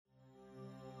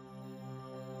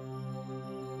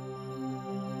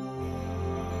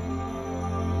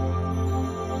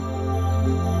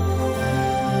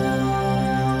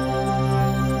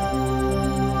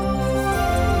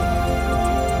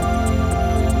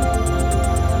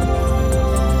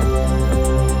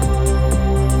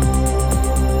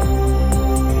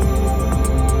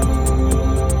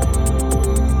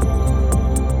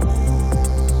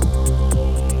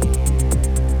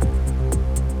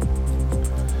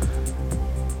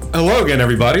Hello again,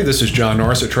 everybody. This is John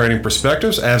Norris at Trading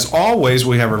Perspectives. As always,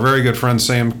 we have our very good friend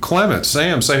Sam Clements.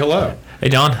 Sam, say hello. Hey,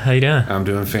 John. How you doing? I'm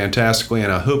doing fantastically,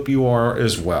 and I hope you are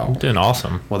as well. I'm doing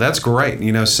awesome. Well, that's great.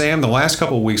 You know, Sam, the last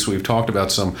couple of weeks we've talked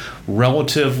about some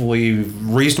relatively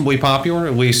reasonably popular,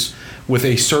 at least with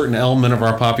a certain element of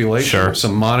our population, Sure.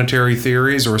 some monetary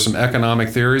theories or some economic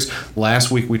theories.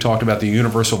 Last week we talked about the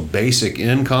Universal Basic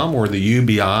Income, or the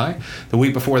UBI. The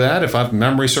week before that, if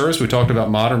memory serves, we talked about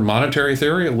modern monetary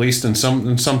theory, at least in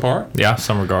some part. Yeah,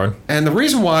 some regard. And the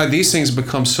reason why these things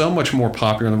become so much more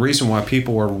popular, and the reason why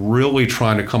people are really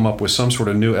trying to come up with some sort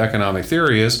of new economic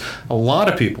theory, is a lot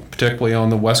of people, particularly on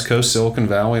the West Coast, Silicon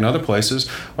Valley, and other places,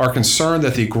 are concerned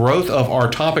that the growth of our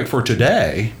topic for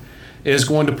today is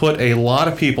going to put a lot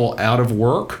of people out of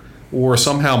work or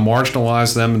somehow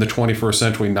marginalize them in the 21st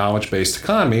century knowledge-based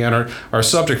economy. And our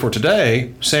subject for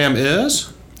today, Sam,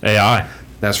 is? AI.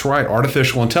 That's right,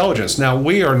 artificial intelligence. Now,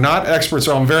 we are not experts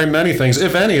on very many things,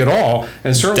 if any at all,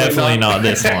 and certainly Definitely not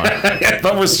this one.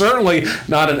 but we're certainly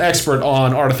not an expert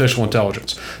on artificial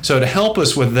intelligence. So to help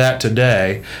us with that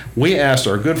today, we asked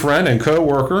our good friend and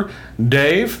co-worker,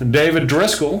 David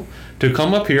Driscoll, to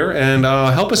come up here and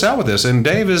help us out with this. And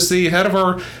Dave is the head of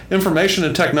our information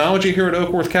and technology here at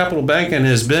Oakworth Capital Bank and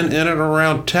has been in and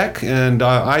around tech and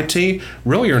IT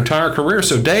really your entire career.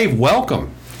 So Dave, welcome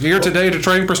here today to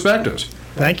Trading Perspectives.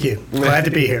 Thank you. Glad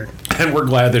to be here. And we're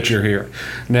glad that you're here.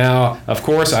 Now, of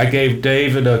course, I gave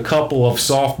David a couple of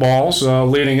softballs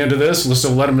leading into this, just to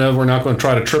let him know we're not going to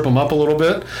try to trip him up a little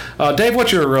bit. Dave, what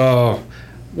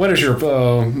is your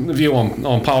view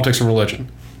on politics and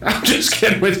religion? I'm just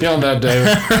kidding with you on that,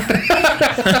 David.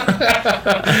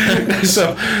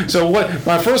 So what?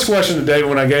 My first question to David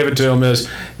when I gave it to him is,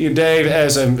 Dave,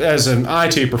 as an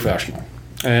IT professional,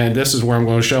 and this is where I'm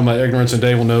going to show my ignorance, and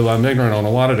Dave will know I'm ignorant on a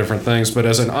lot of different things, but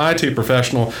as an IT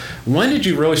professional, when did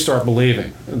you really start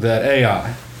believing that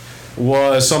AI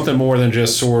was something more than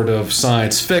just sort of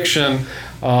science fiction?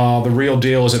 The real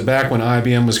deal? Is it back when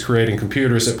IBM was creating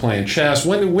computers that playing chess?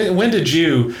 When did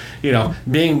you,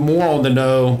 being more on the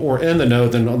know or in the know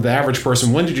than the average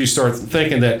person, when did you start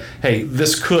thinking that, hey,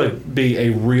 this could be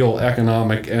a real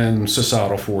economic and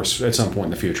societal force at some point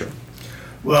in the future?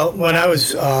 Well, when I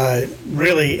was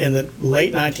really in the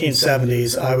late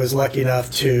 1970s, I was lucky enough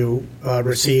to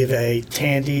receive a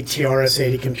Tandy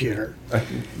TRS-80 computer.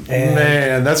 And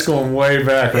man, that's going way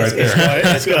back right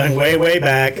there. It's going way, way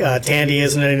back. Tandy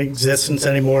isn't in existence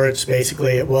anymore.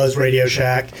 It was Radio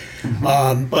Shack.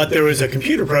 But there was a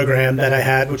computer program that I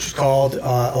had which was called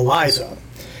Eliza.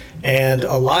 And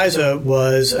Eliza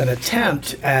was an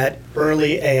attempt at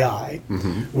early AI,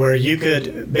 where you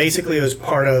could, basically it was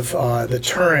part of the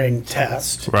Turing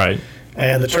test. Right.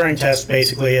 And the Turing test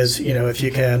basically is, if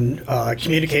you can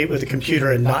communicate with a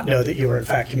computer and not know that you are in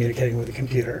fact communicating with a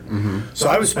computer. So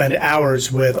I would spend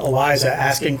hours with Eliza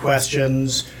asking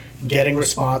questions, getting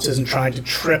responses, and trying to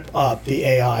trip up the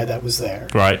AI that was there.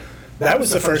 Right. That was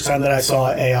the first time that I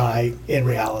saw AI in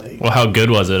reality. Well, how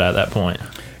good was it at that point?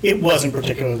 It wasn't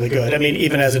particularly good. I mean,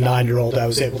 even as a 9-year-old, I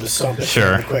was able to stump it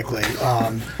Sure. very quickly.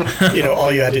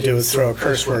 All you had to do was throw a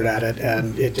curse word at it,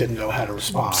 and it didn't know how to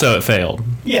respond. So it failed.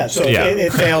 Yeah, so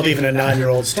it failed even a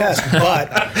 9-year-old's test.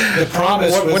 But the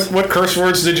promise was... What curse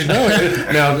words did you know?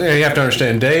 Now, you have to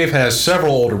understand, Dave has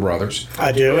several older brothers.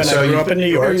 I do, and I grew up in New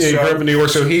York. Yeah, you grew up in New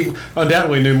York, so he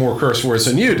undoubtedly knew more curse words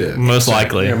than you did. Most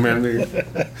likely.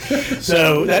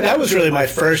 So that was really my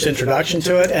first introduction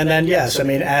to it. And then, yes, I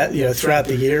mean, throughout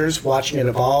the years, watching it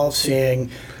evolve, seeing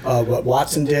what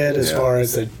Watson did as far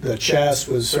as the chess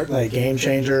was certainly a game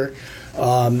changer.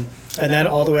 And then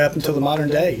all the way up until the modern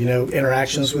day,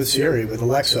 interactions with Siri, with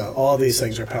Alexa, all of these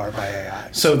things are powered by AI.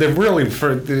 So there really,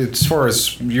 as far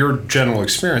as your general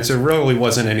experience, there really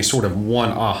wasn't any sort of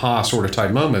one aha sort of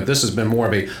type moment. This has been more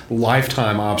of a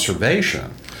lifetime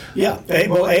observation. Yeah,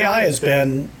 well, AI has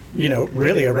been,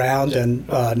 really around, and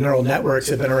neural networks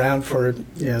have been around for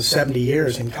 70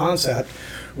 years in concept,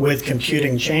 with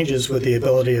computing changes with the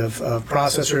ability of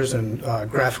processors and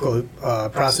graphical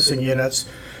processing units.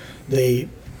 The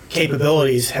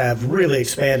capabilities have really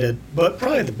expanded, but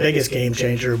probably the biggest game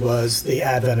changer was the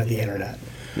advent of the internet.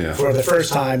 Yeah. For the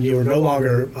first time, you were no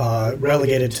longer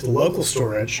relegated to the local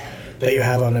storage that you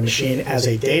have on a machine as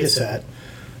a data set.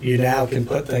 You now can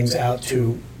put things out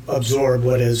to absorb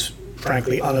what is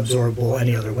frankly unabsorbable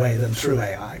any other way than through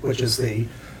AI, which is the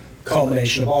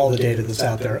culmination of all the data that's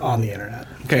out there on the internet.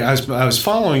 Okay, I was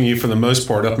following you for the most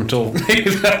part up until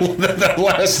that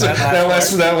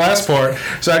last part.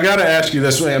 So I got to ask you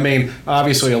this way. I mean,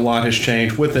 obviously a lot has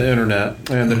changed with the internet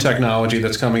and the technology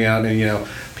that's coming out, and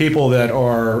people that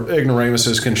are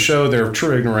ignoramuses can show their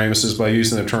true ignoramuses by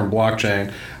using the term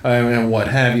blockchain and what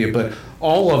have you. But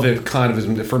all of it kind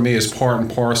of, for me, is part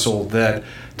and parcel that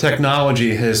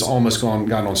technology has almost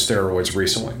gotten on steroids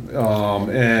recently,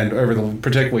 and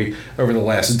particularly over the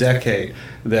last decade,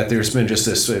 that there's been just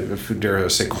this, dare I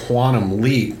say, quantum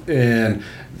leap in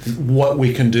what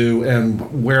we can do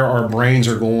and where our brains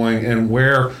are going and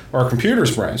where our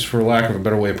computers' brains, for lack of a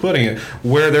better way of putting it,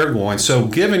 where they're going. So,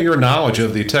 given your knowledge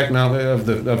of the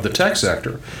of the tech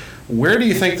sector, where do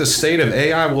you think the state of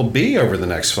AI will be over the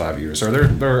next 5 years? Are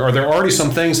there already some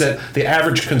things that the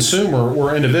average consumer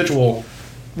or individual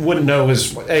wouldn't know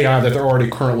is AI that they're already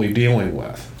currently dealing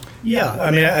with? Yeah,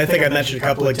 I mean, I think I mentioned a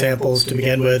couple examples to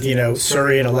begin with.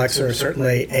 Siri and Alexa are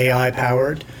certainly AI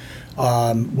powered.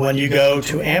 When you go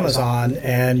to Amazon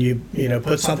and you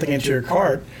put something into your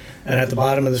cart, and at the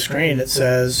bottom of the screen it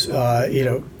says,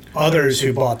 others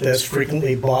who bought this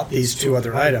frequently bought these two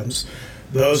other items.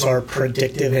 Those are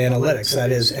predictive analytics.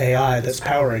 That is AI that's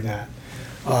powering that.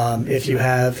 If you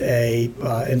have a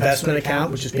investment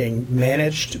account which is being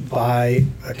managed by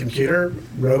a computer,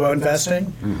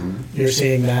 robo-investing, you're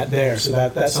seeing that there. So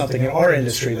that's something in our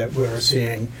industry that we're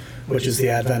seeing, which is the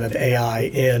advent of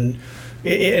AI and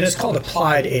it's called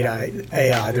applied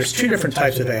AI. There's two different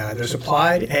types of AI. There's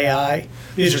applied AI.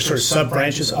 These are sort of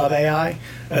sub-branches of AI,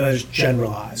 and there's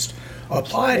generalized.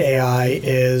 Applied AI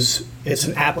it's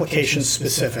an application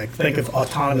specific. Think of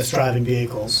autonomous driving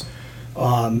vehicles.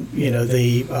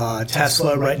 The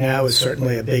Tesla right now is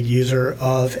certainly a big user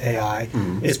of AI.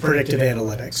 It's predictive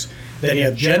analytics. Then you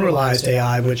have generalized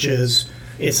AI, which is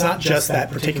it's not just that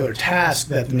particular task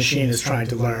that the machine is trying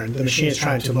to learn. The machine is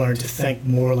trying to learn to think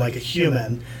more like a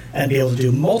human and be able to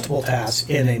do multiple tasks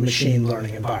in a machine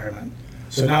learning environment.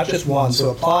 So not just one. So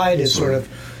applied is sort of,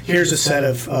 here's a set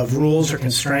of rules or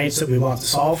constraints that we want to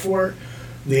solve for.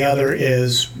 The other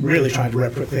is really trying to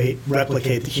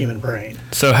replicate the human brain.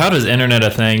 So how does Internet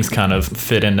of Things kind of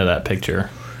fit into that picture?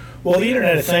 Well, the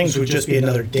Internet of Things would just be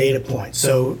another data point.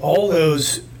 So all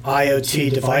those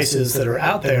IoT devices that are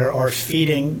out there are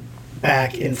feeding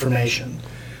back information.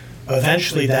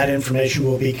 Eventually, that information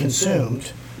will be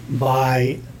consumed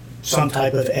by some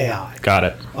type of AI. Got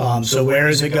it. So where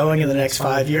is it going in the next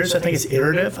 5 years? I think it's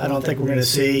iterative. I don't think we're going to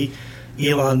see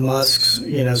Elon Musk's,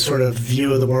 sort of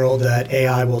view of the world that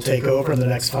AI will take over in the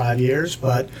next 5 years.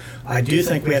 But I do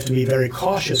think we have to be very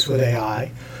cautious with AI,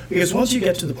 because once you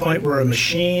get to the point where a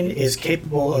machine is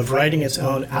capable of writing its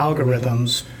own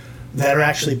algorithms that are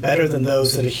actually better than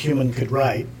those that a human could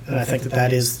write, and I think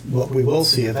that is what we will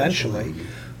see eventually,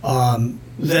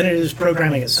 then it is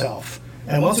programming itself.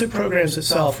 And once it programs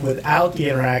itself without the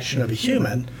interaction of a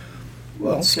human,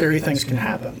 well, scary things can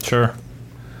happen. Sure.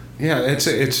 Yeah,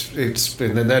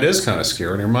 that is kind of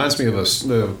scary. And it reminds me of a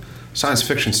science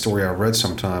fiction story I read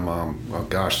sometime.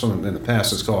 Something in the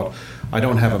past. It's called "I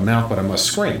Don't Have a Mouth, But I Must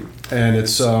Scream," and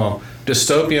it's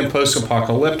dystopian,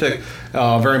 post-apocalyptic.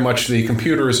 Very much the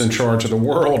computer is in charge of the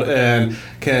world and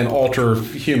can alter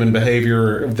human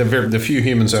behavior, the few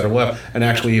humans that are left, and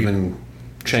actually even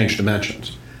change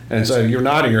dimensions. And so you're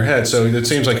nodding your head. So it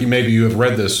seems like you have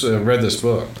read this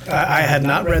book. I had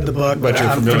not read the book, but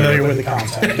I'm familiar with the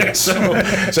concept.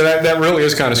 so that really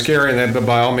is kind of scary. And that,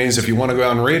 by all means, if you want to go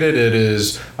out and read it, it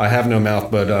is "I Have No Mouth,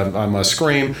 But I Must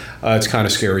Scream." It's kind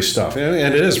of scary stuff, and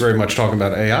it is very much talking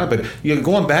about AI. But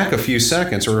going back a few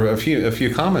seconds or a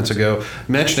few comments ago,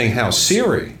 mentioning how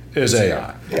Siri is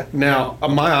AI. Yeah. Now,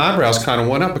 my eyebrows kind of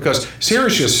went up because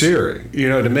Siri's just Siri.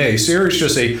 To me, Siri's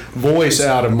just a voice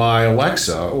out of my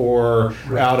Alexa or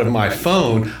out of my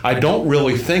phone. I don't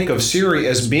really think of Siri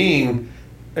as being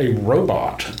a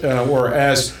robot or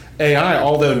as AI,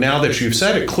 although now that you've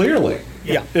said it clearly,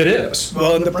 yeah, it is.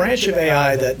 Well, in the branch of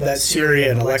AI that Siri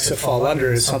and Alexa fall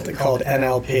under is something called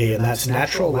NLP, and that's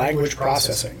natural language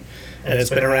processing. And it's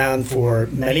been around for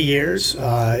many years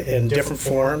in different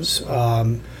forms.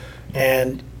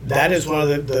 And that is one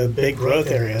of the big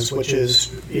growth areas, which is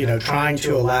trying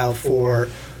to allow for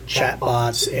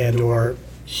chatbots and or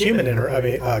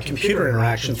computer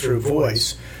interaction through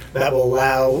voice that will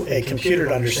allow a computer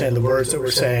to understand the words that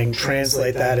we're saying,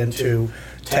 translate that into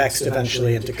text,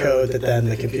 eventually into code that then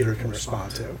the computer can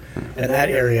respond to. And that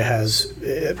area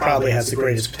probably has the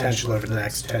greatest potential over the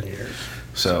next 10 years.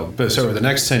 So over the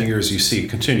next 10 years, you see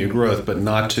continued growth, but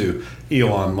not to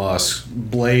Elon Musk's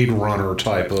Blade Runner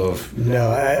type of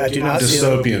I do not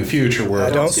dystopian future. Where I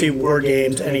don't see war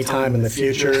games anytime in the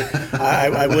future.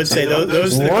 I would say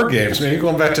those war games. Man, you're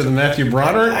going back to the Matthew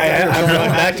Broderick. I'm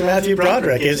going back to Matthew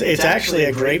Broderick. It's actually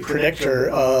a great predictor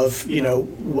of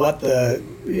what the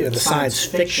science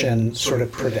fiction sort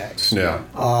of predicts. Yeah.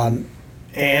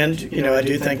 And, I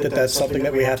do think that that's something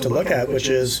that we have to look at, which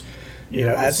is,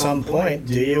 at some point,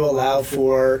 do you allow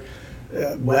for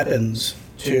weapons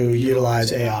to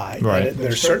utilize AI? Right. And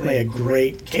there's certainly a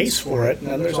great case for it, and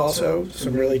then there's also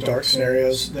some really dark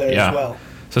scenarios there as well.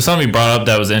 So something you brought up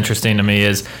that was interesting to me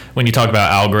is when you talk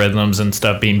about algorithms and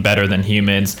stuff being better than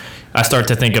humans, I start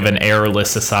to think of an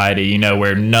errorless society,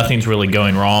 where nothing's really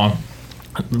going wrong.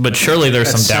 But surely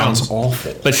there's awful.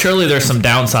 But surely there's some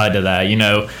downside to that,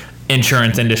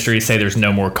 Insurance industries say there's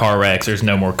no more car wrecks, there's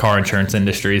no more car insurance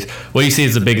industries. What do you see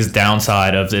as the biggest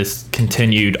downside of this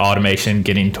continued automation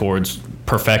getting towards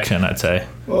perfection, I'd say?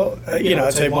 Well,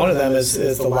 I'd say one of them is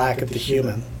the lack of the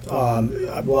human.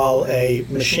 While a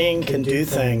machine can do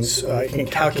things, it can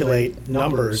calculate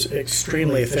numbers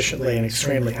extremely efficiently and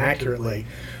extremely accurately,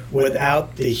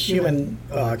 without the human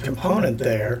component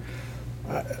there,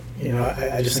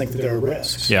 I just think that there are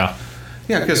risks. Yeah.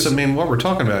 Yeah, because, what we're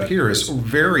talking about here is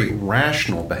very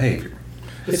rational behavior.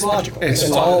 It's logical. It's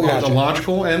all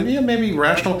logical and maybe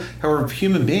rational. However,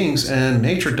 human beings and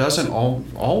nature doesn't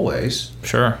always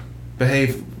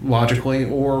behave logically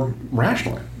or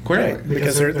rationally. Clearly. Right,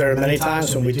 because there are many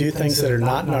times when we do things that are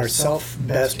not in our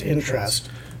self-best interest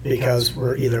because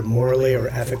we're either morally or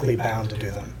ethically bound to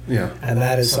do them. Yeah. And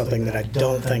that is something that I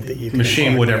don't think that you can...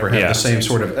 Machine would ever have the same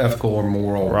sort of ethical or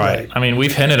moral... Right.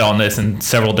 We've hinted on this in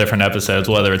several different episodes,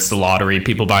 whether it's the lottery,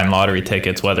 people buying lottery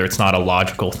tickets, whether it's not a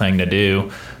logical thing to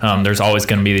do. There's always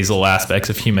going to be these little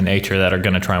aspects of human nature that are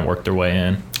going to try and work their way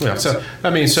in. Yeah.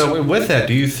 So with that,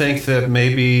 do you think that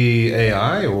maybe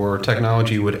AI or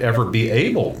technology would ever be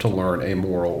able to learn a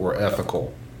moral or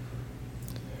ethical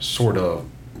sort of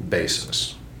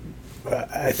basis?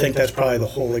 I think that's probably the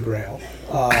holy grail.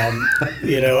 I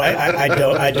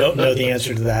don't know the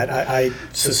answer to that. I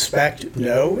suspect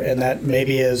no, and that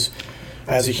maybe is,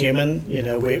 as a human,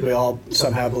 we all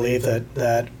somehow believe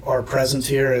that our presence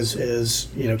here is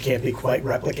can't be quite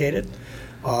replicated,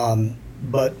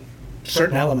 but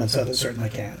certain elements of it certainly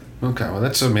can. Okay, well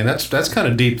that's kind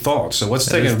of deep thought. So let's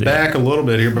take it back a little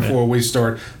bit here before we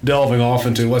start delving off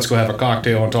into let's go have a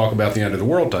cocktail and talk about the end of the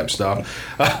world type stuff.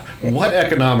 What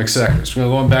economic sectors? We're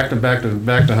going back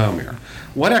to home here.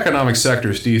 What economic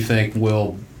sectors do you think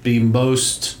will be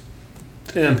most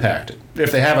impacted,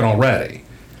 if they haven't already,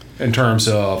 in terms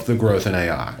of the growth in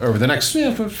AI over the next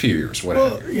few years?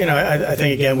 Whatever. Well, I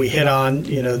think again we hit on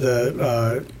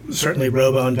the certainly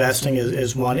robo investing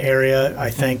is one area.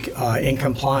 I think in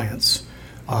compliance,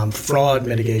 fraud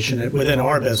mitigation within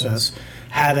our business,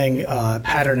 having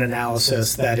pattern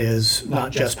analysis that is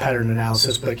not just pattern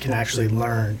analysis but can actually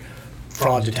learn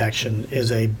fraud detection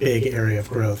is a big area of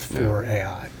growth for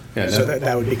AI. Yeah, so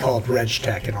that would be called reg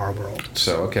tech in our world.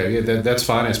 So, okay, that's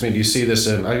fine. Do you see this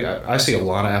in, I see a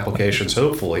lot of applications,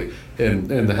 hopefully, in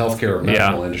the healthcare or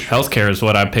medical industry. Healthcare is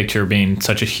what I picture being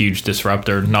such a huge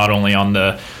disruptor, not only on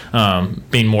the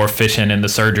being more efficient in the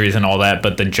surgeries and all that,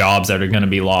 but the jobs that are going to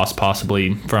be lost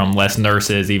possibly from less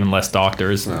nurses, even less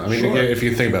doctors. If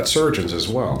you think about surgeons as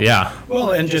well. Yeah.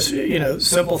 Well, and just,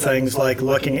 simple things like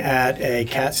looking at a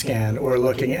CAT scan or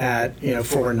looking at,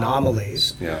 for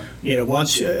anomalies. Yeah.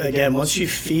 Once you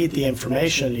feed the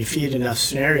information, you feed enough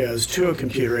scenarios to a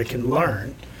computer, it can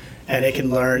learn. And it can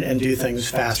learn and do things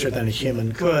faster than a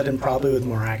human could, and probably with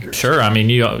more accuracy. Sure.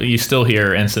 You still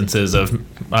hear instances of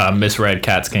misread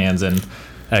CAT scans and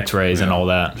X-rays and all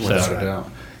that. Without a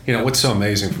doubt. What's so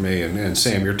amazing for me, and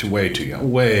Sam, you're way too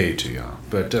young.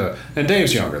 But and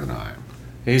Dave's younger than I am.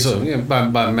 He's by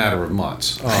a matter of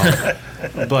months.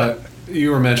 But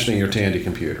you were mentioning your Tandy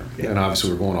computer, and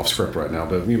obviously we're going off script right now.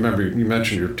 But you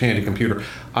mentioned your Tandy computer.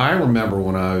 I remember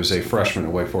when I was a freshman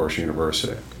at Wake Forest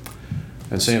University.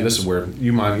 And Sam, this is where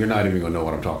you're not even going to know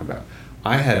what I'm talking about.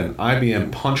 I had an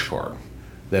IBM punch card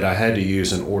that I had to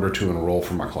use in order to enroll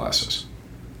for my classes,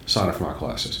 sign up for my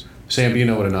classes. Sam, do you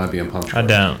know what an IBM punch card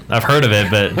is? I don't. I've heard of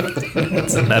it, but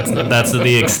that's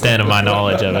the extent of my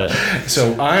knowledge of it.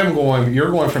 So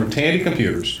you're going from Tandy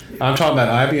computers. I'm talking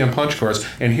about IBM punch cards,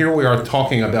 and here we are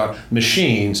talking about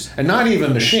machines, and not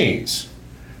even machines,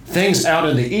 things out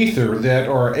in the ether that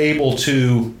are able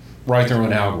to write their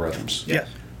own algorithms. Yeah.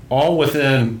 All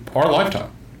within our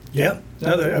lifetime. Yeah.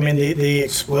 No, the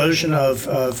explosion of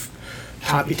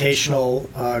computational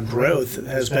growth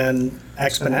has been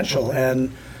exponential,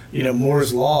 and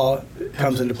Moore's law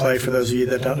comes into play. For those of you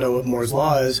that don't know what Moore's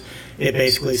law is, it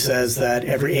basically says that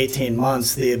every 18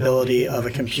 months the ability of a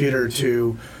computer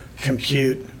to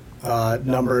compute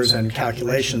numbers and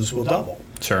calculations will double.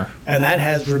 Sure. And that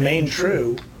has remained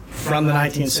true from the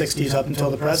 1960s up until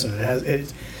the present.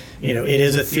 It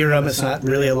is a theorem. It's not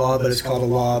really a law, but it's called a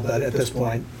law. But at this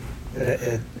point,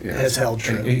 it has held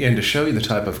true. And to show you the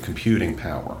type of computing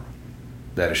power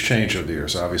that has changed over the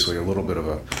years. Obviously, a little bit of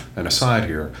an aside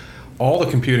here. All the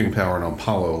computing power in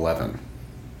Apollo 11,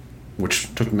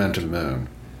 which took men to the moon,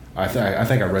 I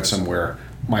think I read somewhere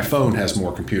my phone has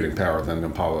more computing power than the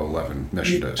Apollo 11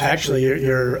 mission does. Actually,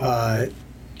 your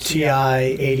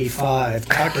TI-85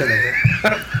 calculator.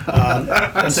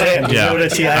 I'm saying, did you know what a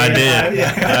TI-85?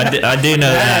 I did. I do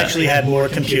know that. Actually had more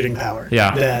computing power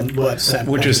than what sent.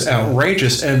 Which is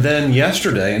outrageous. And then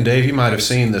yesterday, and Dave, you might have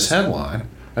seen this headline,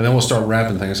 and then we'll start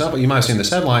wrapping things up, but you might have seen this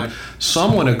headline.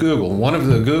 Someone at Google, one of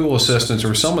the Google assistants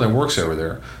or someone that works over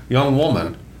there, young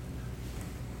woman,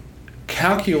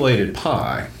 calculated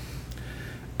pi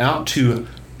out to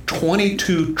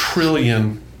 22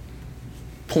 trillion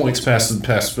points past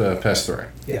 3.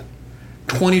 Yeah.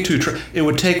 22 trillion. It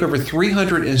would take over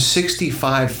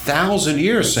 365,000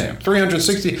 years, Sam.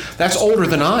 360. That's older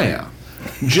than I am.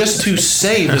 Just to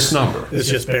say this number. It's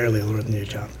just barely older than you,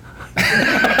 John.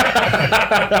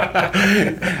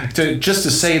 Just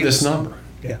to say this number.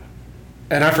 Yeah.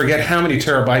 And I forget how many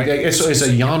terabytes. It's a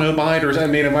yanobyte, or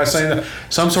am I saying that?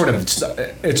 Some sort of.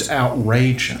 It's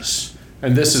outrageous.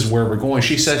 And this is where we're going.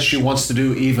 She says she wants to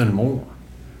do even more,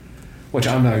 which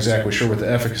I'm not exactly sure what the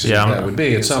efficacy of that would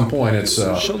be. At some point, it's.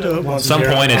 She'll do it once. Some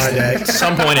point it's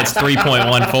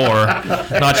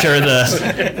 3.14. Not sure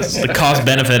the cost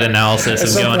benefit analysis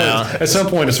is going out. At some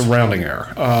point, it's a rounding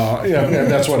error.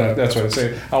 That's what I'd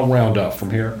say. I'll round up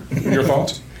from here. Your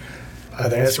thoughts? I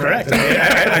think that's correct.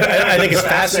 I think it's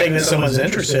fascinating that someone's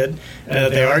interested and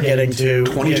that they are getting to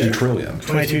 22 trillion.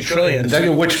 22 trillion.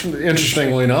 Which,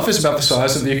 interestingly enough, is about the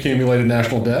size of the accumulated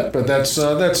national debt. But that's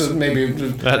maybe. I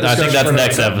think that's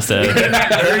next episode.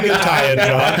 Very good tie-in,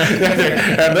 John.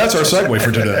 And that's our segue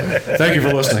for today. Thank you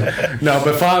for listening. No,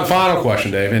 but final question,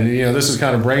 Dave, and this is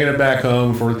kind of bringing it back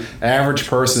home for the average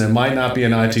person that might not be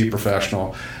an IT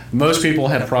professional. Most people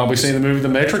have probably seen the movie The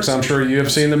Matrix. I'm sure you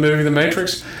have seen the movie The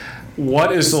Matrix.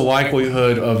 What is the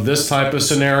likelihood of this type of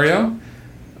scenario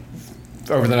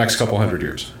over the next couple hundred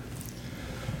years?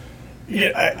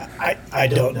 Yeah, I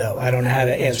don't know. I don't know how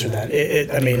to answer that.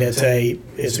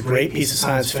 It's a great piece of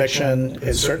science fiction.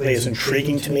 It certainly is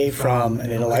intriguing to me from an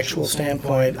intellectual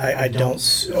standpoint. I don't.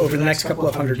 Over the next couple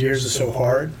of hundred years is so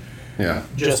hard. Yeah.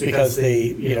 Just because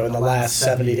in the last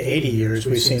 70 to 80 years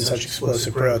we've seen such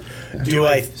explosive growth. Do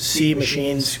I see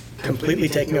machines completely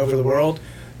taking over the world?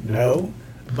 No.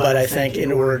 But I think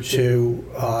in order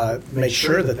to make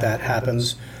sure that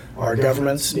happens, our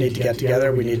governments need to get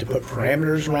together. We need to put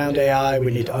parameters around AI.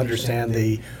 We need to understand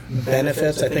the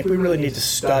benefits. I think we really need to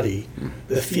study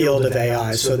the field of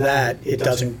AI so that it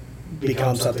doesn't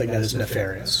become something that is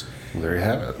nefarious. Well, there you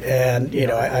have it. And,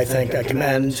 I think I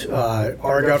commend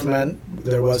our government.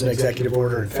 There was an executive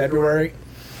order in February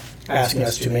asking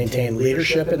us to maintain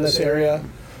leadership in this area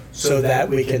so that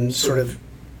we can sort of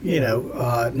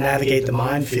navigate the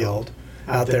minefield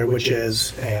out there, which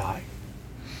is AI.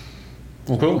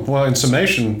 Well, cool. Well, in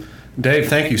summation, Dave,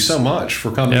 thank you so much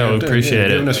for coming and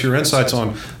giving us your insights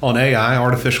on AI,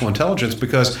 artificial intelligence,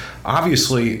 because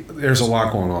obviously there's a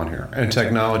lot going on here, and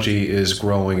technology is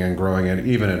growing and growing, and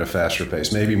even at a faster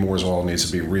pace. Maybe Moore's Law needs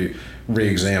to be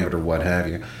re-examined or what have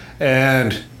you.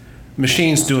 And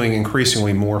machines doing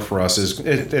increasingly more for us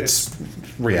it's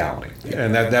reality,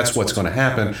 and that's what's going to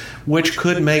happen, which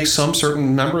could make some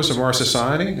certain members of our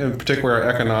society, in particular our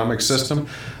economic system,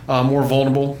 more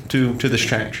vulnerable to this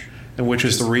change, and which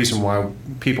is the reason why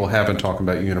people have been talking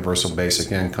about universal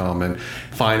basic income and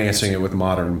financing it with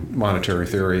modern monetary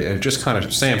theory. And it just kind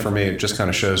of, Sam, for me, it just kind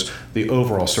of shows the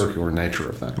overall circular nature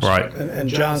of things. Right. And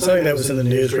John, something that was in the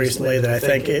news recently that I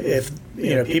think if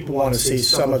people want to see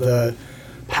some of the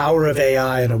power of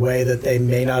AI in a way that they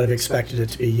may not have expected it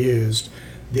to be used,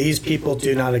 these people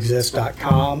do not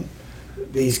exist.com,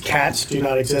 these cats do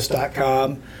not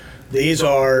exist.com. These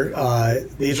are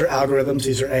algorithms,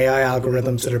 these are AI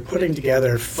algorithms that are putting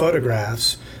together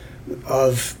photographs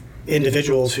of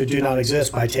individuals who do not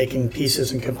exist by taking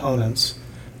pieces and components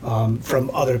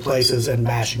from other places and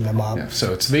mashing them up. Yeah,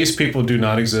 so it's these people do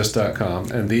not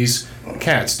exist.com and these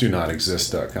cats do not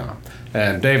exist.com.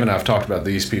 And Dave and I have talked about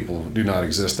these people do not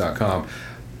exist.com.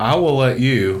 I will let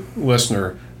you,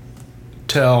 listener,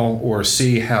 tell or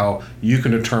see how you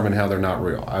can determine how they're not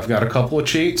real. I've got a couple of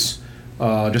cheats,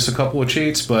 just a couple of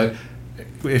cheats, but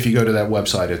if you go to that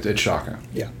website, it's shocking.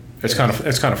 Yeah. It's kind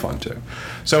of fun too.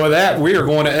 So with that, we are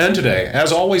going to end today.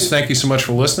 As always, thank you so much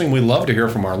for listening. We love to hear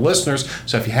from our listeners.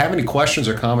 So if you have any questions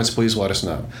or comments, please let us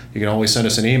know. You can always send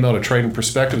us an email to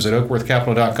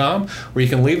tradingperspectives@oakworthcapital.com, or you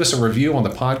can leave us a review on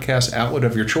the podcast outlet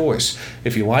of your choice.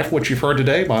 If you like what you've heard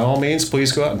today, by all means,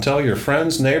 please go out and tell your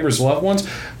friends, neighbors, loved ones.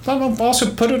 Also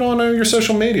put it on your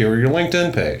social media or your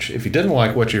LinkedIn page. If you didn't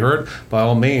like what you heard, by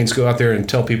all means, go out there and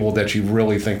tell people that you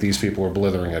really think these people are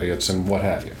blithering idiots and what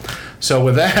have you. So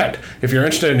with that, if you're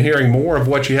interested in hearing more of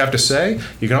what you have to say,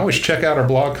 you can always check out our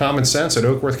blog Common Sense at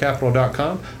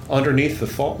oakworthcapital.com underneath the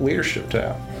Thought Leadership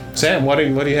tab. Sam, what do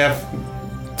you have?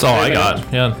 That's all I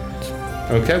got. Yeah.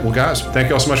 Okay, well guys, thank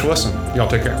you all so much for listening. Y'all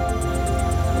take care.